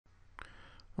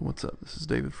What's up? This is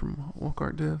David from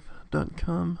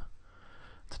walkartdev.com.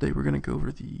 Today we're going to go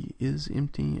over the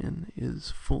isEmpty and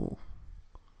isFull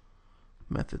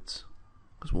methods,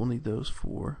 because we'll need those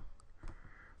for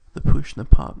the push and the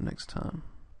pop next time.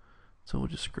 So we'll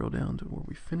just scroll down to where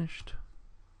we finished.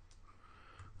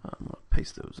 I'm going to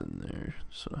paste those in there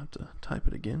so I don't have to type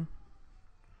it again.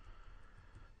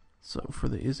 So for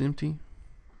the isEmpty,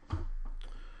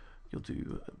 you'll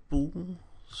do bool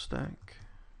stack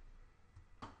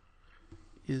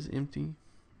isEmpty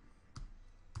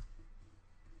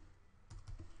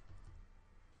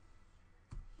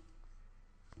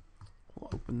we'll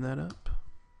open that up,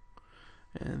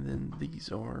 and then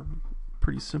these are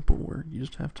pretty simple where you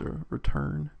just have to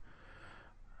return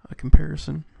a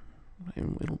comparison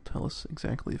and it'll tell us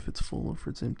exactly if it's full or if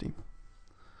it's empty.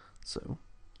 So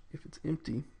if it's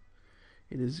empty,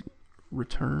 it is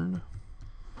return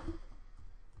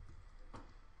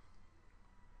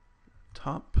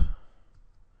top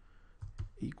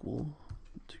equal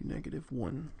to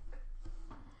 -1,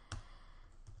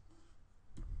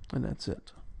 and that's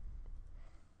it.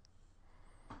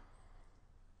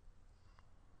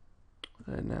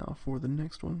 And now for the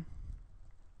next one,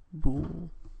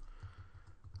 bool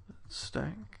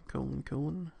stack :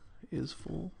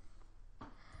 isFull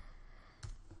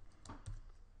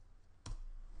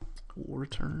will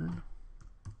return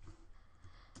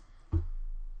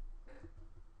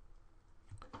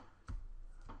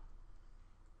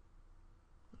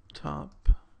top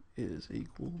is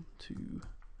equal to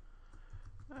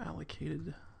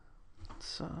allocated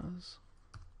size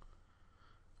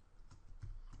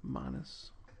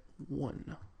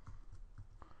 -1.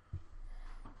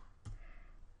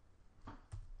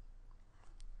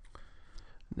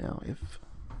 Now if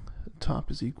top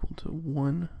is equal to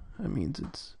 1, that means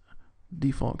it's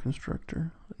default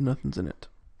constructor, nothing's in it.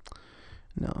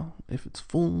 Now if it's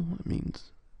full, it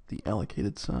means the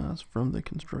allocated size from the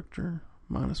constructor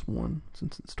 -1,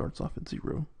 since it starts off at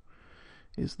 0,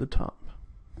 is the top.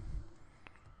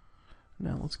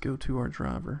 Now let's go to our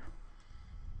driver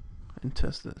and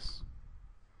test this.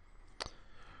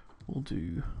 We'll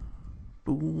do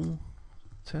bool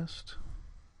test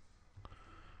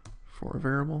for a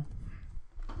variable,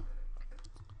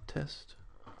 test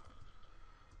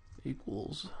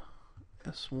equals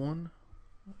s1.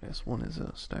 S1 is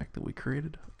a stack that we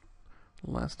created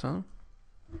last time.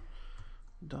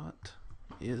 Dot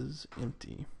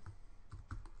isEmpty.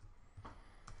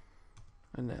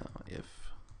 And now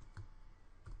if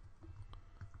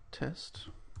test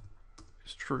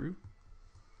is true,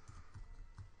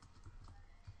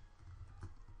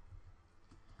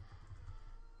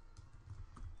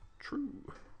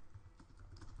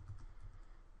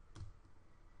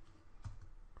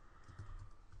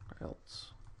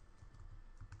 else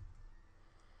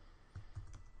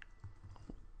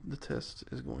the test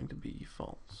is going to be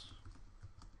false.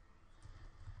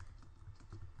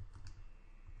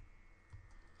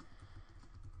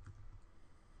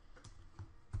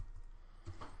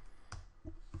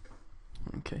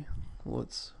 Okay,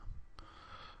 let's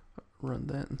run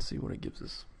that and see what it gives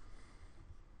us.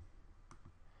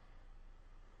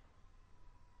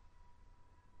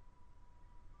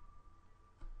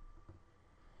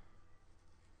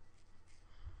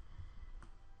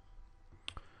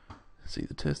 See,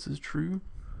 the test is true.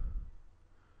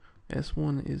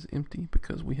 S1 is empty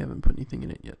because we haven't put anything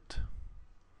in it yet.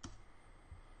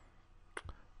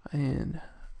 And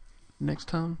next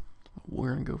time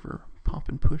we're going to go over pop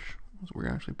and push. So we're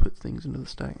going to actually put things into the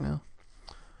stack now.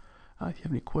 If you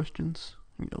have any questions,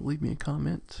 leave me a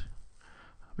comment.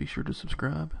 Be sure to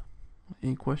subscribe.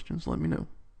 Any questions, let me know.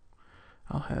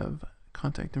 I'll have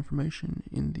contact information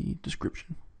in the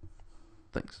description.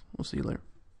 Thanks. We'll see you later.